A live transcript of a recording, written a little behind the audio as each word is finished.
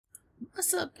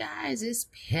What's up, guys? It's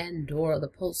Pandora, the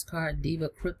postcard diva,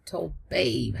 crypto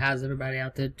babe. How's everybody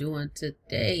out there doing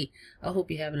today? I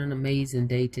hope you're having an amazing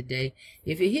day today.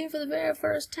 If you're here for the very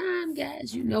first time,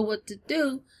 guys, you know what to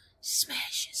do.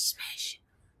 Smash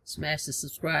the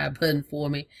subscribe button for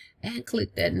me and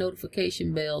click that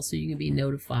notification bell so you can be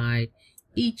notified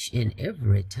each and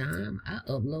every time I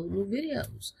upload new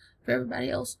videos. For everybody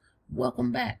else,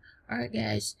 welcome back. All right,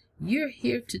 guys, you're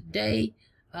here today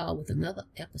with another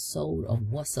episode of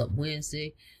What's Up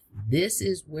Wednesday. This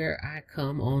is where I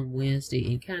come on Wednesday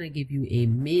and kind of give you a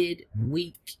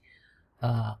mid-week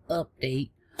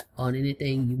update on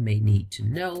anything you may need to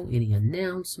know, any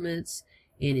announcements,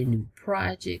 any new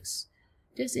projects,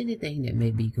 just anything that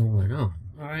may be going on.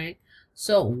 All right,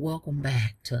 so welcome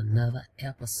back to another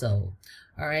episode.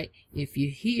 All right, if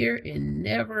you're here and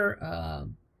never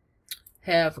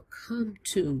have come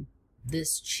to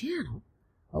this channel,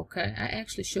 okay, I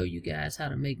actually show you guys how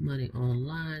to make money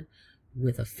online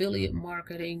with affiliate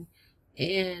marketing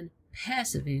and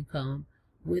passive income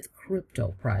with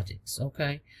crypto projects.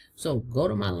 Okay, so go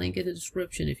to my link in the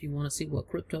description if you want to see what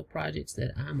crypto projects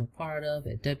that I'm a part of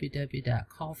at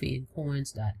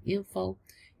www.coffeeandcoins.info.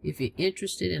 If you're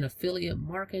interested in affiliate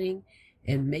marketing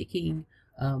and making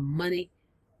money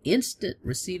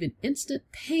receiving instant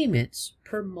payments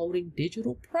promoting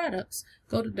digital products,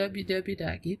 go to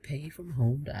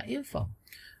www.getpaidfromhome.info. All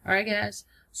right, guys,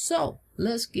 so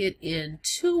let's get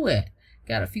into it.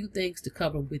 Got a few things to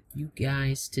cover with you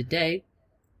guys today.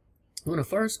 I want to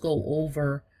first go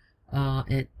over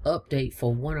an update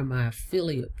for one of my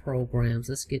affiliate programs.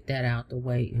 Let's get that out the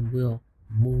way and we'll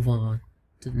move on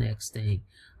to the next thing.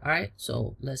 All right,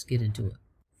 so let's get into it.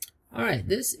 All right,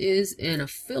 this is an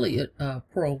affiliate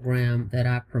program that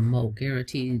I promote,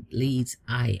 Guaranteed Leads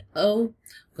IO. I'm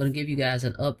going to give you guys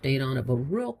an update on it, but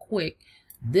real quick,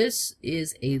 this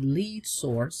is a lead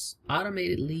source,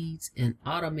 automated leads, and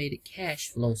automated cash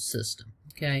flow system.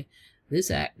 Okay,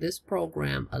 this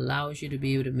program allows you to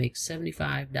be able to make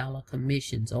 $75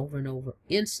 commissions over and over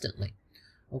instantly.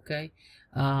 Okay,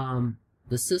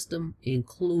 the system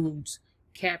includes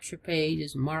capture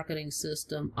pages, marketing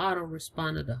system,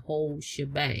 autoresponder, the whole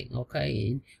shebang. Okay,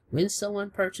 and when someone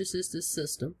purchases this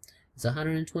system, it's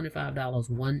 $125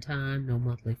 one time, no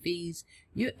monthly fees.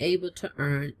 You're able to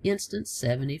earn instant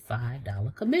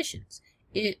 $75 commissions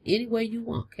in any way you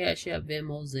want: Cash App,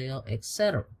 Venmo, Zelle,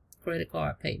 etc., credit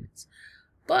card payments.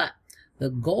 But the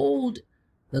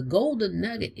golden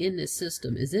nugget in this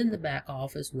system is in the back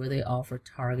office, where they offer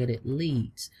targeted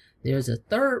leads. There's a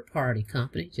third-party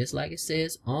company, just like it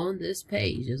says on this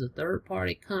page. There's a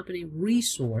third-party company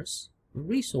resource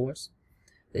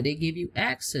that they give you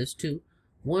access to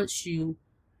once you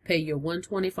pay your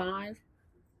 $125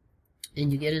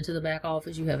 and you get into the back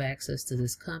office. You have access to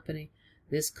this company.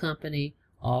 This company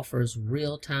offers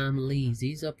real-time leads.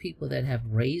 These are people that have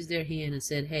raised their hand and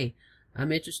said, hey,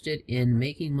 I'm interested in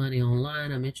making money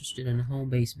online. I'm interested in a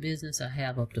home-based business. I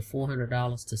have up to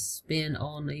 $400 to spend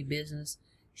on a business.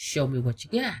 Show me what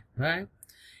you got, right?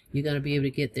 You're going to be able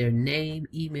to get their name,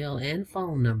 email, and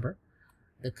phone number.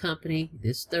 The company,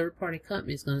 this third-party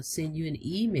company, is going to send you an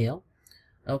email,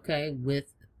 okay,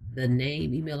 with the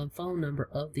name, email, and phone number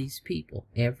of these people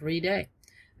every day.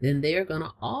 Then they're going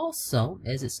to also,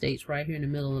 as it states right here in the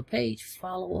middle of the page,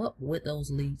 follow up with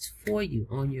those leads for you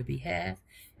on your behalf.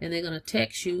 And they're going to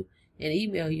text you and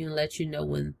email you and let you know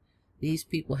when these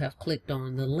people have clicked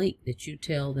on the link that you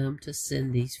tell them to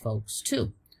send these folks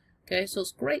to. Okay, so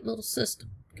it's a great little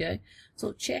system. Okay,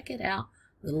 so check it out.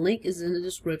 The link is in the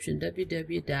description,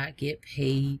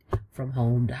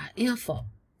 www.getpaidfromhome.info. All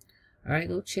right,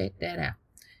 go check that out.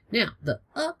 Now, the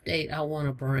update I want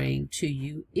to bring to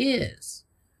you is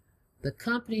the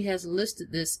company has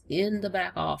listed this in the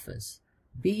back office.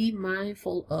 Be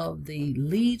mindful of the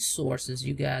lead sources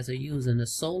you guys are using, the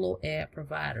solo ad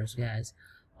providers, guys.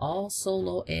 All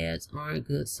solo ads aren't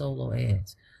good solo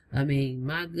ads. I mean,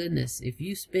 my goodness, if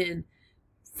you spend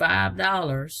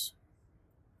 $5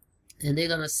 and they're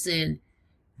going to send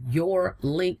your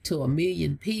link to 1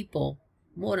 million people,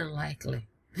 more than likely,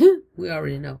 we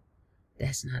already know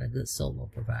that's not a good solo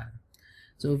provider.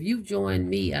 So if you've joined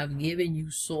me, I've given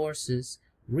you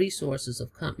resources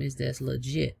of companies that's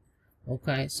legit.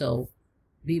 Okay, so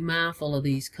be mindful of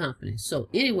these companies. So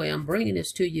anyway, I'm bringing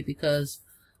this to you because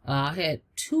I had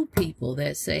 2 people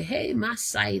that say, hey, my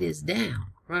site is down,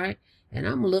 right? And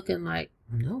I'm looking like,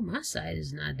 no, my site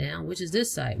is not down, which is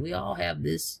this site. We all have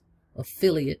this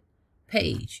affiliate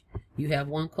page. You have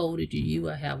one coded to you,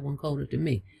 I have one coded to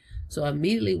me. So I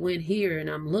immediately went here and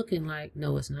I'm looking like,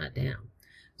 no, it's not down.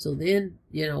 So then,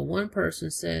 you know, one person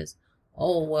says,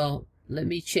 oh, well, let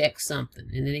me check something.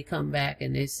 And then they come back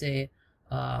and they say,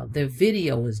 their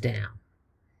video is down,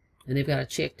 and they've got to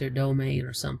check their domain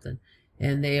or something,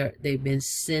 and they've been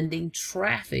sending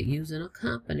traffic using a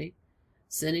company,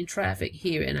 sending traffic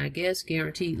here, and I guess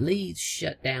Guaranteed Leads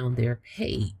shut down their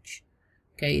page.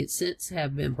 Okay, it since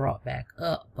have been brought back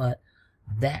up, but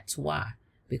that's why,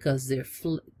 because they're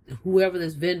whoever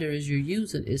this vendor is you're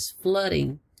using is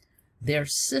flooding their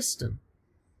system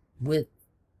with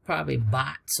probably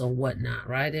bots or whatnot,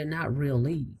 right? They're not real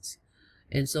leads.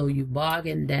 And so you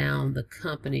bogging down the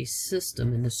company's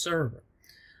system in the server.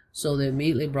 So they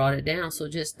immediately brought it down. So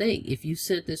just think, if you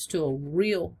sent this to a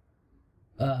real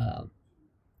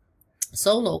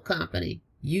solo company,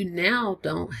 you now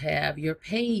don't have your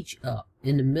page up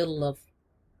in the middle of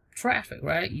traffic,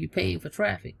 right? You're paying for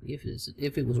traffic.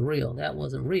 If it was real, that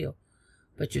wasn't real,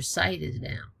 but your site is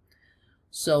down.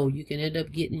 So you can end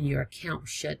up getting your account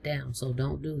shut down. So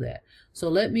don't do that. So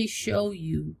let me show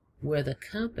you where the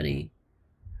company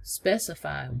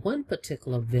specify one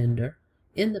particular vendor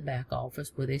in the back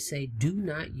office where they say do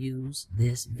not use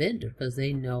this vendor because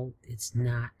they know it's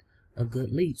not a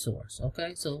good lead source.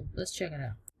 Okay, so let's check it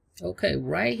out. Okay,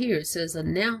 right here it says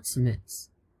announcements.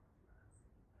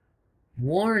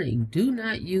 Warning, do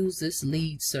not use this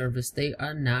lead service. They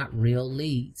are not real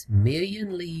leads.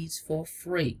 Million leads for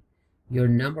free. Your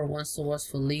 #1 source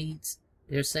for leads.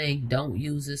 They're saying don't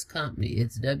use this company.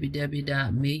 It's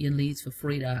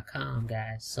www.millionleadsforfree.com,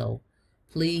 guys. So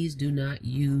please do not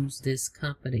use this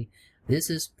company. This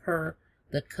is per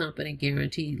the company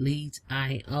Guaranteed Leads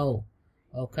IO.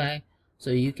 Okay,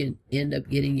 so you can end up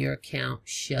getting your account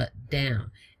shut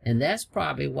down. And that's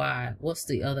probably why, what's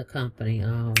the other company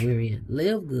we're in?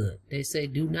 Live Good. They say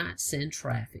do not send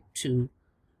traffic to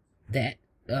that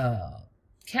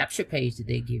capture page that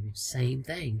they give you. Same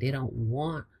thing. They don't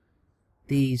want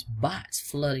these bots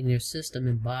flooding their system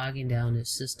and bogging down their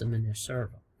system and their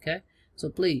server. Okay, so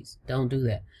please don't do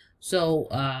that. So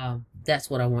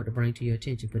that's what I want to bring to your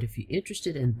attention. But if you're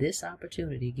interested in this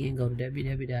opportunity, again, go to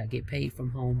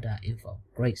www.getpaidfromhome.info.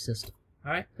 Great system.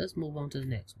 All right, let's move on to the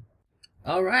next one.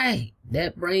 All right,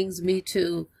 that brings me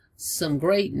to some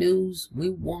great news. We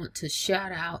want to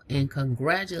shout out and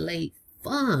congratulate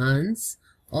Fundsz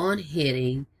on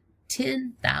hitting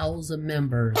 10,000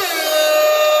 members.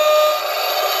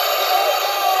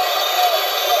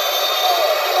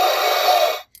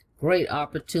 Great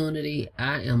opportunity.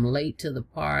 I am late to the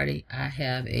party. I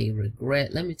have a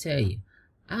regret. Let me tell you,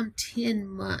 I'm 10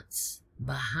 months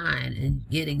behind in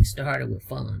getting started with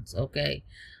Fundsz. Okay,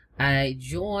 I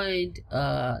joined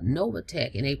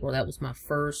Novatech in April. That was my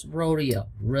first rodeo.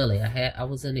 Really, I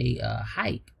was in a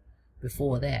hype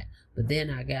before that, but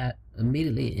then I got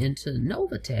immediately into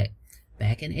Novatech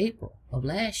back in April of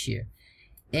last year.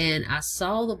 And I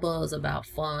saw the buzz about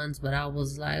Fundsz, but I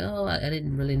was like, oh, I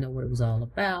didn't really know what it was all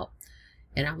about.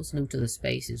 And I was new to the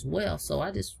space as well, so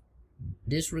I just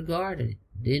disregarded it,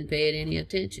 didn't pay it any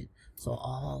attention. So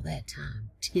all that time,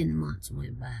 10 months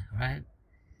went by, right?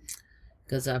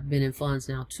 Because I've been in Fundsz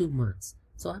now 2 months.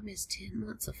 So I missed 10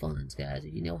 months of Fundsz, guys.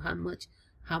 You know how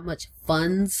much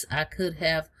funds I could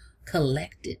have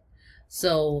collected?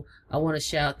 So I want to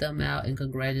shout them out and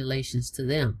congratulations to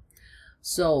them.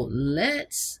 So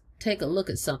let's take a look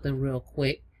at something real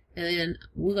quick, and then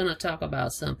we're going to talk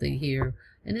about something here.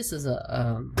 And this is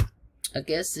a, I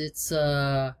guess it's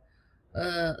a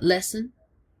lesson.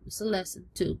 It's a lesson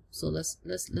too. So let's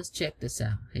check this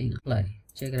out. Hang on, play.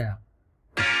 Check it out.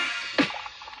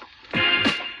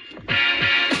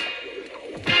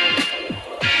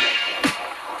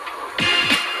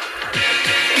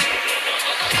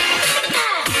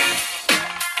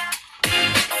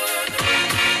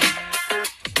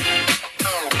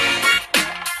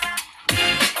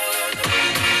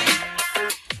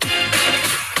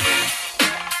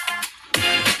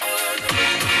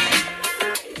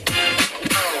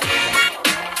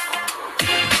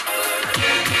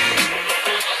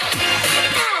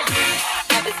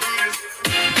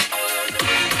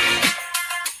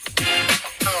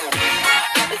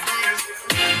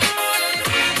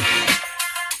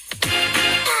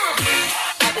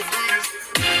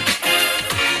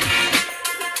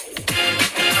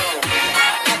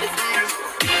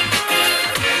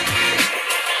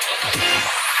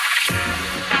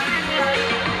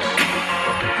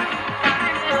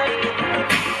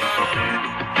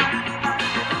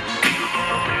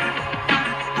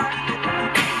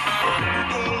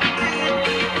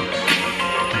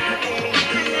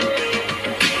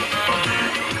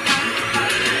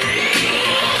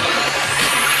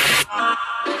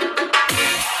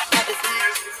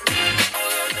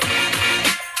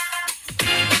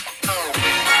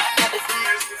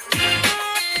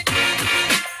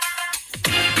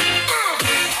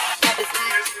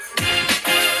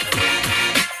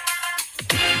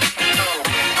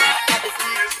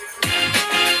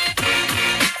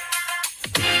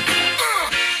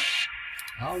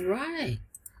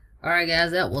 All right, guys,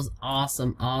 that was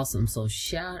awesome, awesome. So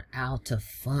shout out to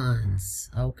Fundsz,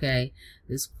 okay?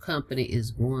 This company is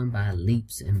growing by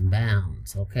leaps and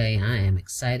bounds, okay? I am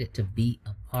excited to be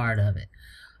a part of it.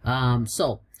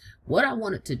 So what I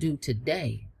wanted to do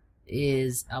today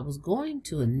is I was going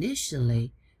to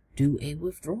initially do a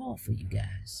withdrawal for you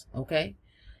guys, okay?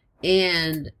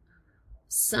 And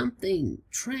something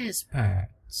transpired.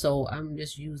 So I'm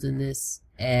just using this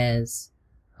as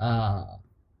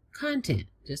content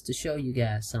just to show you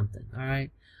guys something. All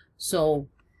right, so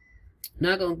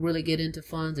not gonna really get into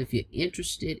Fundsz. If you're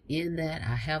interested in that,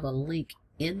 I have a link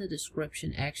in the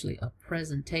description, actually a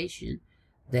presentation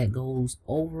that goes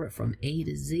over it from A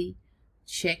to Z.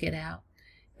 Check it out.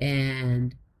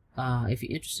 And if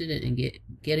you're interested in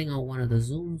getting on one of the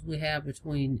Zooms we have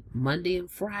between Monday and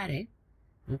Friday,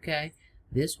 okay,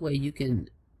 this way you can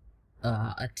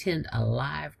attend a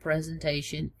live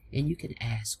presentation and you can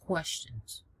ask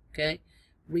questions, okay?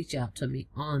 Reach out to me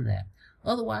on that.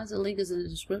 Otherwise, the link is in the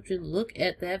description. Look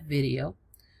at that video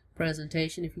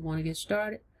presentation if you want to get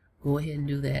started. Go ahead and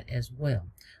do that as well.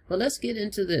 But let's get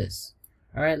into this.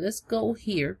 All right, let's go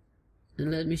here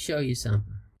and let me show you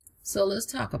something. So let's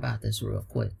talk about this real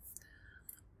quick.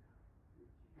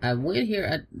 I went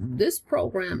here. This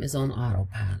program is on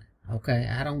autopilot. Okay,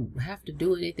 I don't have to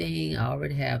do anything. I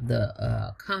already have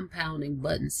the compounding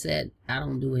button set. I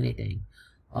don't do anything.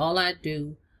 All I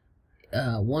do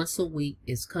once a week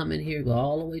is come in here, go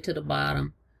all the way to the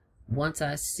bottom. Once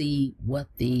I see what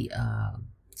the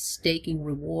staking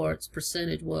rewards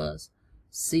percentage was,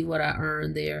 see what I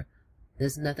earned there.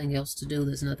 There's nothing else to do.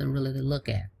 There's nothing really to look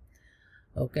at.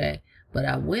 Okay, but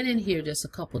I went in here just a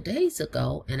couple days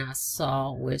ago and I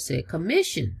saw where it said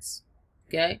commissions.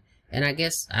 Okay, and I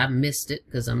guess I missed it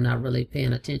because I'm not really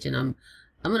paying attention. I'm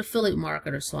an affiliate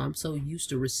marketer, so I'm so used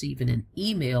to receiving an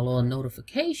email or a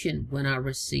notification when I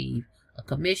receive a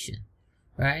commission,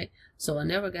 right? So I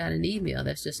never got an email.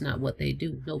 That's just not what they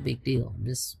do. No big deal. I'm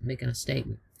just making a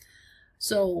statement.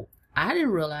 So I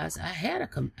didn't realize I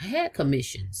had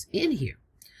commissions in here.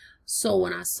 So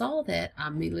when I saw that, I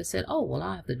immediately said, oh, well,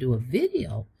 I have to do a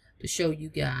video to show you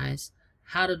guys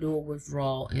how to do a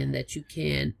withdrawal and that you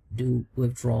can do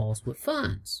withdrawals with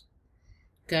Fundsz.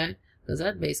 Okay? Because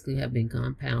I basically have been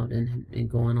compounding and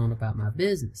going on about my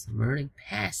business. I'm earning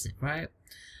passive, right?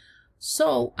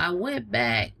 So I went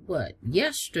back,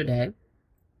 yesterday,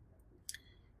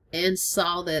 and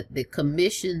saw that the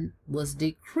commission was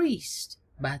decreased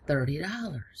by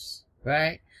 $30,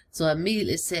 right? So I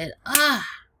immediately said,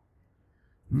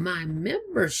 my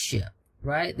membership,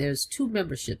 right? There's two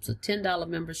memberships, a $10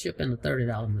 membership and a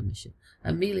 $30 membership. I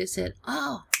immediately said,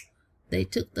 oh, they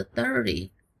took the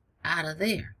 30 out of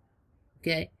there,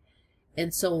 okay?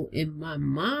 And so in my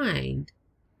mind,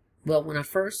 well, when I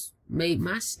first made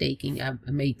my staking, I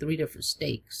made 3 different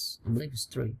stakes. I believe it's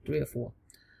three or four.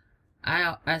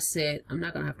 I said, I'm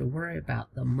not going to have to worry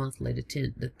about the monthly, the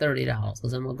 $30,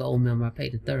 because I'm a gold member. I pay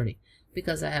the 30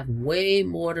 because I have way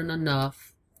more than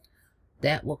enough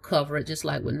that will cover it. Just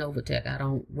like with Novatech, I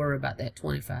don't worry about that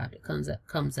 25 that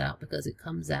comes out because it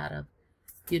comes out of,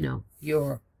 you know,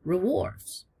 your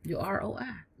rewards, your ROI.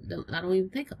 I don't even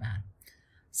think about it.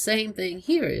 Same thing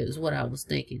here is what I was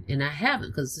thinking, and I haven't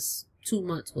because it's 2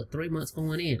 months, 3 months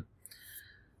going in.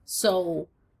 So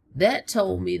that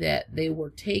told me that they were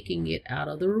taking it out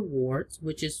of the rewards,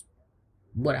 which is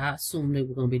what I assumed they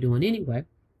were going to be doing anyway.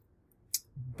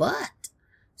 But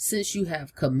since you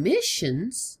have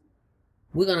commissions,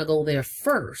 we're going to go there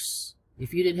first.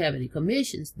 If you didn't have any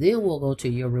commissions, then we'll go to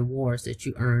your rewards that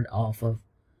you earned off of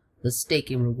the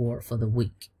staking reward for the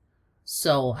week.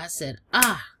 So I said,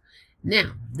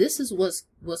 now this is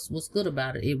what's good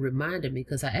about it. It reminded me,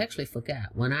 because I actually forgot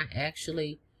when I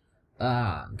actually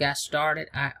got started.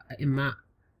 In my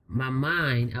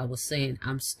mind, I was saying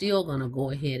I'm still gonna go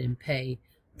ahead and pay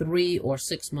 3 or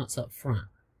 6 months up front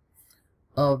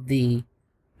of the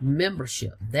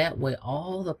membership. That way,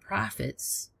 all the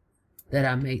profits that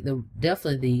I make,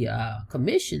 definitely the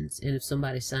commissions, and if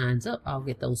somebody signs up, I'll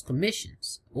get those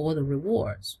commissions or the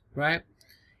rewards, right?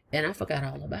 And I forgot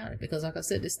all about it because, like I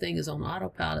said, this thing is on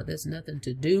autopilot. There's nothing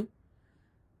to do.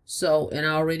 So, and I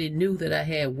already knew that I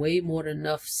had way more than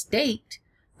enough staked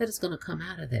that it's going to come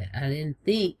out of that. I didn't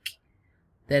think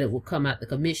that it would come out the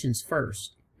commissions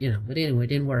first, you know, but anyway,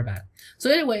 didn't worry about it.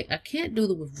 So anyway, I can't do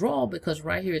the withdrawal because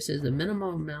right here it says the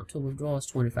minimum amount to withdraw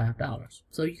is $25.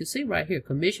 So you can see right here,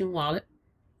 commission wallet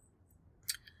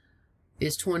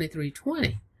is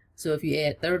 $23.20. So if you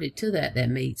add 30 to that, that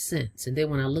made sense. And then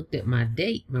when I looked at my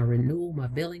date, my renewal, my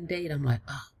billing date, I'm like,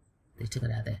 oh, they took it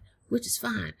out of that, which is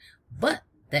fine. But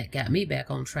that got me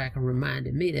back on track and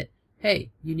reminded me that,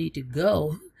 hey, you need to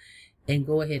go and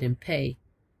go ahead and pay,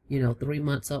 you know, 3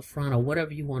 months up front or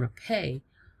whatever you want to pay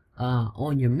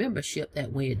on your membership.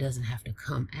 That way it doesn't have to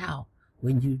come out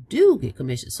when you do get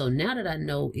commission. So now that I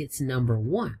know it's number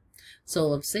one,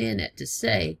 so I'm saying that to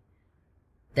say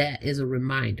that is a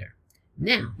reminder.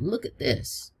 Now look at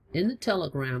this. In the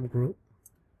Telegram group,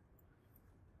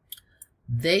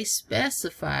 they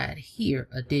specified here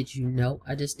a did you know.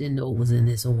 I just didn't know it was in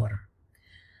this order.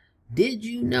 Did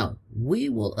you know we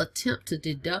will attempt to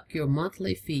deduct your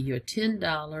monthly fee, your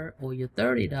 $10 or your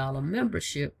 $30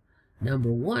 membership,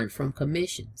 number one, from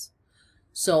commissions.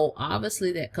 So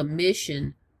obviously that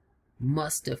commission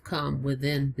must have come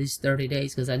within these 30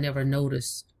 days because I never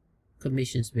noticed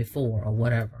commissions before or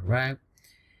whatever, right?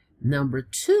 Number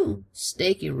two,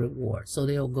 staking rewards. So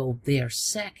they'll go there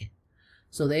second.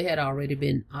 So they had already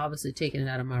been obviously taking it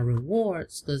out of my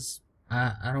rewards because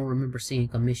I don't remember seeing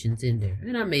commissions in there.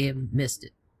 And I may have missed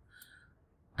it.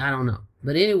 I don't know.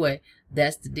 But anyway,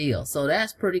 that's the deal. So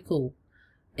that's pretty cool.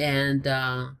 And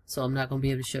so I'm not going to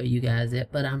be able to show you guys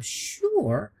that. But I'm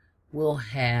sure we'll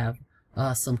have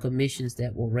some commissions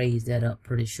that will raise that up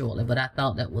pretty shortly. But I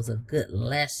thought that was a good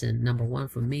lesson, number one,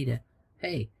 for me to,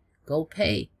 hey, go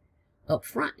pay up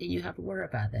front and you have to worry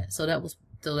about that. So that was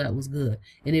good.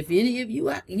 And if any of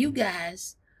you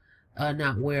guys are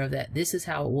not aware of that, this is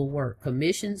how it will work.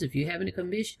 Commissions, if you have any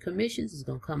commissions, it's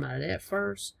going to come out of that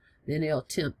first. Then they'll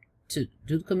attempt to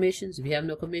do the commissions. If you have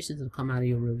no commissions, it'll come out of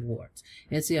your rewards.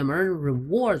 And see, I'm earning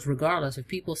rewards regardless if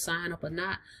people sign up or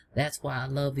not. That's why I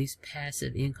love these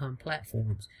passive income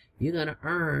platforms. You're going to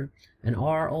earn an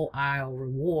ROI or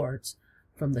rewards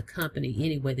from the company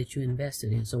anyway that you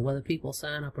invested in. So whether people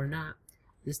sign up or not,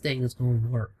 this thing is going to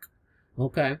work.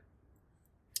 Okay?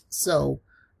 So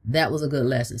that was a good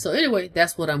lesson. So anyway,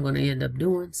 that's what I'm going to end up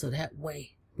doing. So that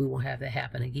way we won't have that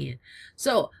happen again.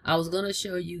 So I was going to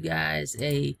show you guys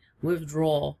a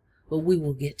withdrawal, but we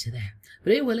will get to that.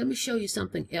 But anyway, let me show you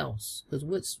something else. Because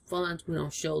with funds, we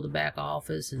don't show the back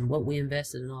office and what we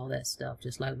invested and all that stuff,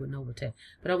 just like with Novatech.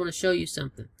 But I want to show you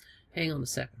something. Hang on a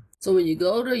second. So when you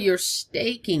go to your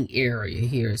staking area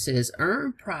here, it says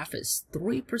earn profits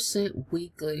 3%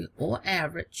 weekly or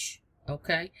average.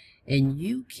 Okay, and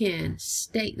you can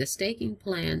stake. The staking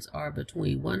plans are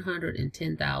between $100 and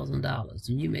 $10,000.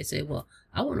 And you may say, well,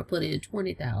 I want to put in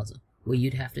 $20,000. Well,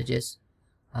 you'd have to just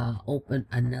open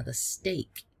another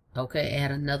stake. Okay, add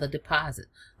another deposit.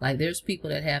 Like there's people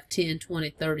that have 10,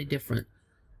 20, 30 different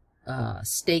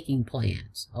staking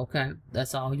plans. Okay,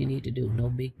 that's all you need to do. No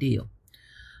big deal.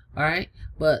 All right,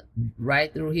 but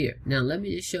right through here. Now let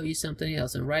me just show you something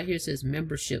else. And right here it says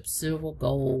membership, silver,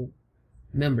 gold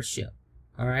membership.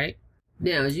 All right,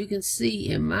 now as you can see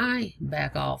in my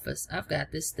back office, I've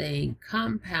got this thing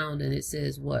compounding. It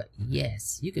says what?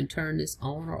 Yes, you can turn this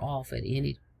on or off at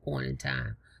any point in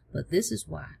time, but this is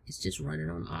why it's just running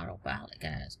on autopilot,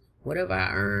 guys. Whatever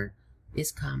I earn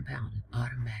is compounded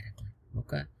automatically.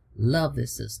 Okay, love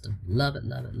this system. Love it,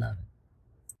 love it, love it.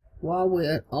 While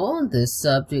we're on this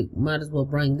subject, might as well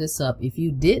bring this up. If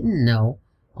you didn't know,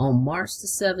 on March the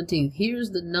 17th,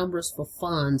 here's the numbers for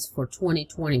funds for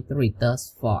 2023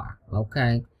 thus far.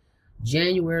 Okay,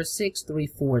 January 6th,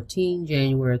 314,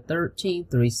 January 13th,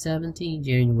 317,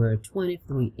 January 20th,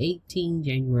 318,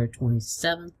 January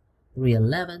 27th,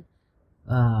 311,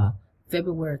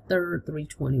 February 3rd,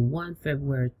 321,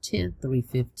 February 10th,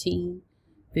 315,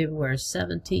 February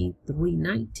 17th,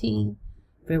 319,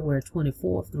 February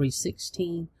 24th,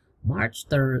 316, March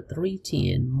 3rd,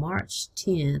 310, March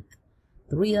 10th,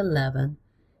 311,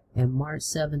 and March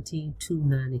 17th,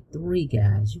 293,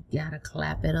 guys. You gotta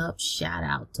clap it up. Shout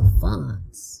out to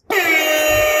Fundsz.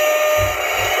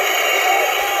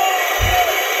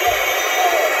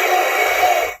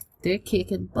 They're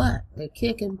kicking butt. They're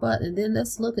kicking butt. And then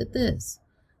let's look at this.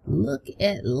 Look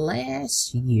at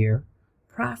last year.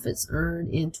 Profits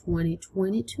earned in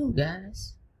 2022,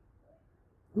 guys.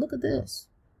 Look at this.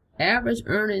 Average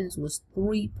earnings was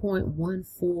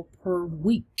 3.14 per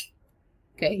week.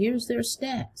 Okay, here's their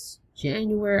stats.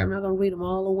 January, I'm not going to read them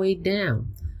all the way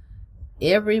down.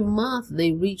 Every month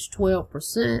they reached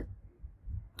 12%.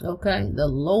 Okay, the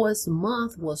lowest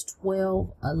month was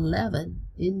 12.11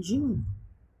 in June.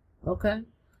 Okay,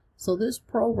 so this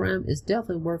program is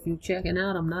definitely worth you checking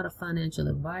out. I'm not a financial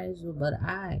advisor, but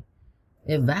I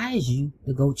advise you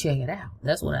to go check it out.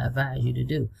 That's what I advise you to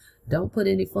do. Don't put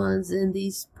any funds in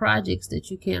these projects that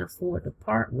you can't afford to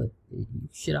part with. You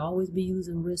should always be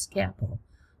using risk capital,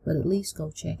 but at least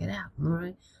go check it out. All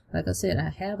right, like I said, I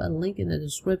have a link in the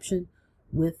description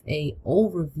with a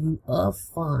overview of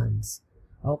Fundsz.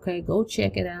 Okay, go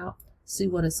check it out, see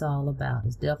what it's all about.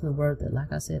 It's definitely worth it.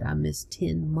 Like I said, I missed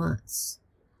 10 months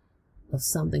of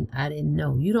something I didn't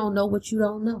know. You don't know what you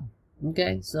don't know.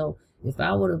 Okay, so if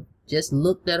I would have just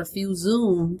looked at a few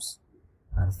Zooms,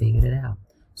 I'd have figured it out.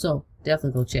 So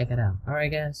definitely go check it out. All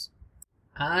right, guys.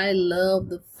 I love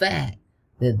the fact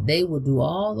that they will do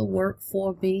all the work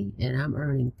for me and I'm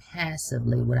earning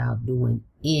passively without doing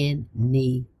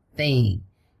anything.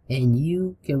 And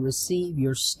you can receive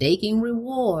your staking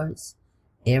rewards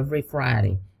every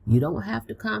Friday. You don't have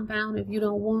to compound if you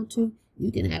don't want to.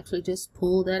 You can actually just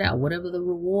pull that out. Whatever the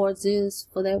rewards is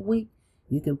for that week,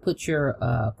 you can put your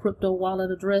crypto wallet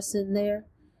address in there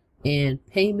and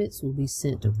payments will be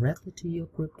sent directly to your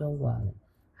crypto wallet.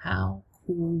 How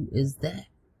cool is that?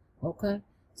 Okay,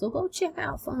 so go check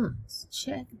out Fundsz.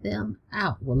 Check them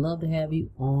out. Would love to have you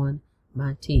on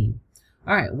my team.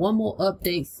 All right, one more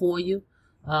update for you.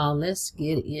 Let's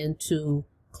get into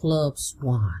Club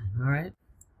Swan.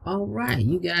 All right,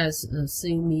 you guys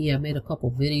seen me. I made a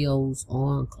couple videos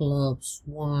on Club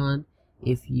Swan.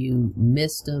 If you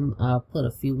missed them, I'll put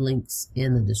a few links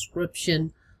in the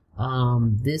description.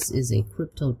 This is a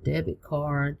crypto debit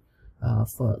card.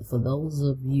 For those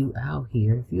of you out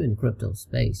here, if you're in the crypto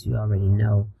space, you already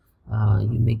know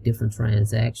you make different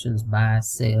transactions, buy,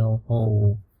 sell,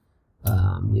 hold,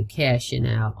 you're cashing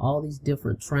out, all these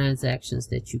different transactions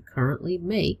that you currently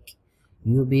make.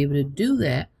 You'll be able to do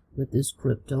that with this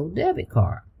crypto debit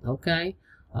card. Okay,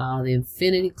 the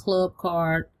Infinity Club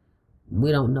card,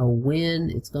 we don't know when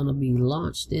it's going to be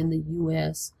launched in the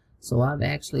US, so I've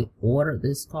actually ordered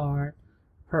this card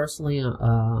personally,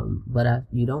 but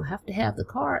you don't have to have the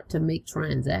card to make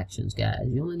transactions, guys.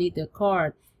 You only need the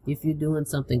card if you're doing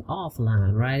something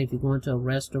offline, right? If you're going to a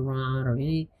restaurant or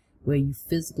anywhere you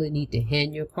physically need to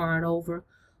hand your card over.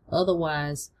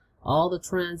 Otherwise, all the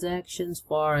transactions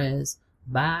far as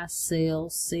buy, sell,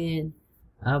 send,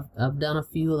 I've done a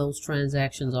few of those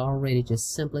transactions already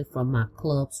just simply from my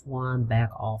Club Swan back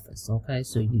office. Okay,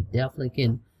 so you definitely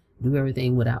can do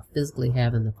everything without physically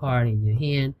having the card in your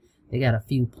hand. They got a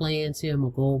few plans here. I'm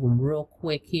gonna go over them real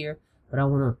quick here, but I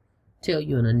want to tell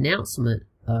you an announcement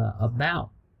about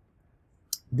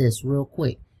this real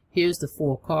quick. Here's the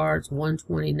 4 cards: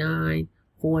 $129,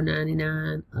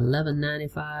 $4.99,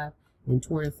 $11.95, and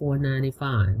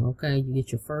 $24.95. Okay, you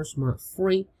get your first month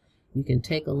free. You can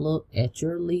take a look at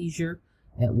your leisure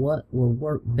at what will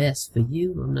work best for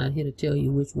you. I'm not here to tell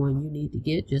you which one you need to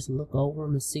get. Just look over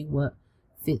them and see what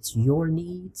fits your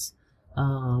needs.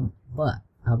 But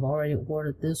I've already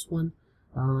ordered this one.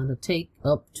 It'll take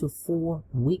up to 4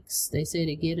 weeks, they say,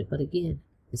 to get it. But again,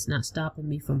 it's not stopping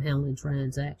me from handling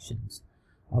transactions.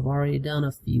 I've already done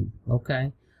a few,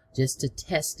 okay, just to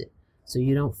test it. So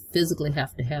you don't physically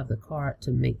have to have the card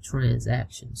to make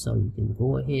transactions. So you can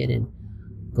go ahead and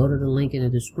go to the link in the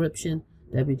description,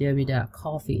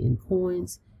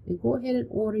 www.coffeeandcoins, and go ahead and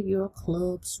order your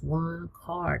Club Swan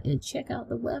card and check out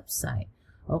the website.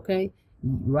 Okay,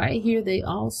 right here they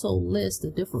also list the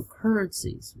different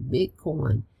currencies: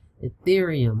 Bitcoin,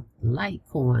 Ethereum,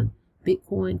 Litecoin,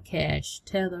 Bitcoin Cash,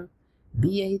 Tether,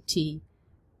 BAT,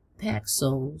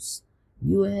 Paxos,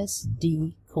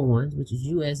 USD coins, which is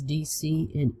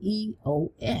USDC, and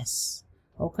EOS.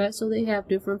 Okay, so they have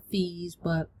different fees,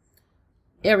 but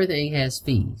everything has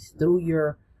fees through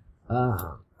your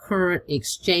current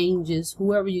exchanges.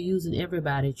 Whoever you're using,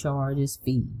 everybody charges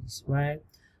fees, right?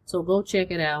 So go check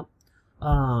it out,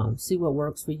 see what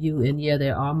works for you. And yeah,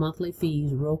 there are monthly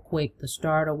fees. Real quick, the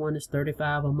starter one is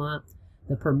 $35 a month,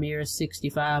 the Premier is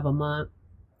 $65 a month,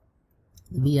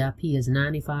 the VIP is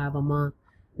 $95 a month,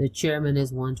 the Chairman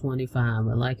is $125.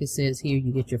 But like it says here,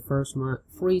 you get your first month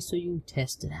free, so you can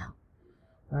test it out.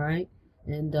 All right,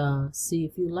 and see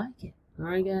if you like it. All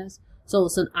right, guys. So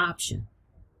it's an option,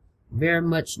 very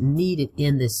much needed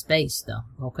in this space, though.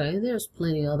 Okay, there's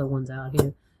plenty of other ones out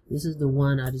here. This is the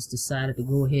one I just decided to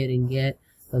go ahead and get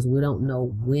because we don't know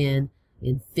when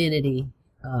Infinity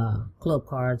Club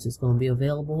cards is going to be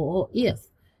available, or if.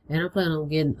 And I'm planning on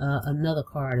getting another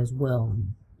card as well.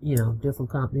 You know,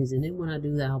 different companies, and then when I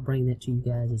do that, I'll bring that to you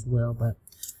guys as well. But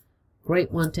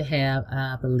great one to have,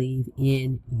 I believe,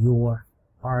 in your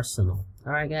arsenal.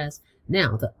 All right, guys.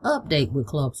 Now, the update with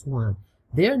Club Swan.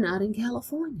 They're not in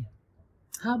California.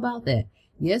 How about that?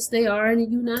 Yes, they are in the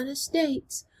United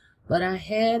States, but I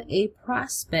had a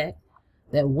prospect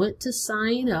that went to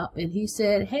sign up, and he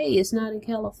said, hey, it's not in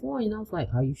California. And I was like,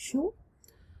 are you sure?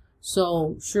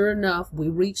 So, sure enough, we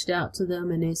reached out to them,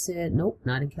 and they said, nope,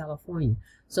 not in California.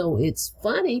 So, it's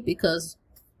funny because,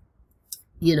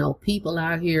 you know, people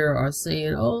out here are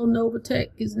saying, oh,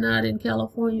 Novatech is not in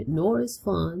California, nor is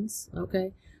Fundsz,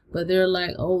 okay? But they're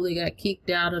like, oh, they got kicked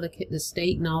out of the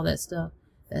state and all that stuff.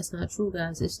 That's not true,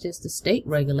 guys. It's just the state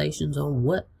regulations on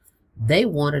what they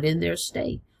wanted in their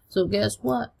state. So guess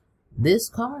what? This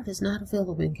card is not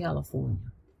available in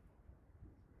California.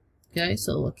 Okay,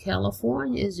 so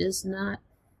California is just not,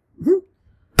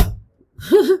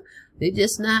 they're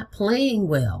just not playing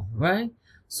well, right?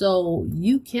 So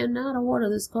you cannot order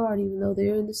this card even though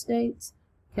they're in the States.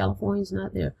 California's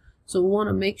not there. So we want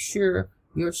to make sure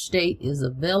your state is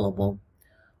available.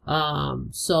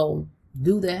 So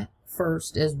do that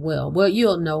first as well. Well,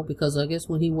 you'll know because I guess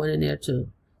when he went in there to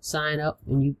sign up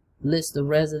and you list the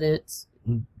residents,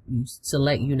 you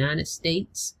select United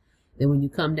States. Then when you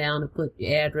come down to put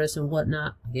your address and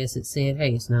whatnot, I guess it said,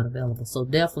 hey, it's not available. So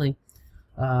definitely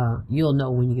you'll know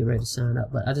when you get ready to sign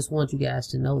up. But I just want you guys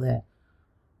to know that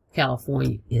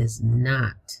California is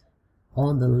not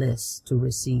on the list to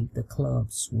receive the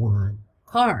Club Swan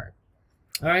card.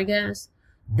 All right, guys,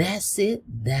 that's it.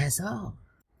 That's all.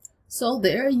 So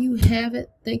there you have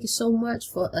it. Thank you so much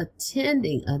for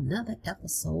attending another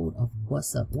episode of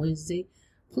What's Up Wednesday.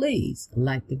 Please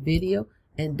like the video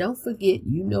and don't forget,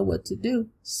 you know what to do.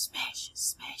 Smash it,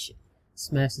 smash it.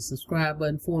 Smash the subscribe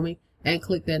button for me and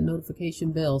click that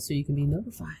notification bell so you can be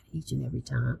notified each and every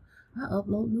time I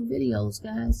upload new videos,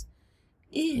 guys.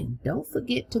 And don't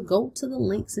forget to go to the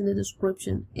links in the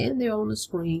description and they're on the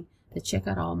screen to check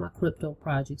out all my crypto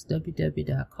projects,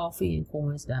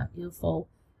 www.coffeeandcoins.info.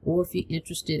 Or if you're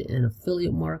interested in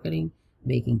affiliate marketing,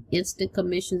 making instant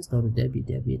commissions, go to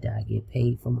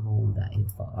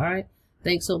www.getpaidfromhome.info. All right.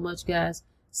 Thanks so much, guys.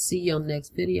 See you on the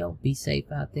next video. Be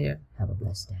safe out there. Have a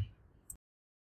blessed day.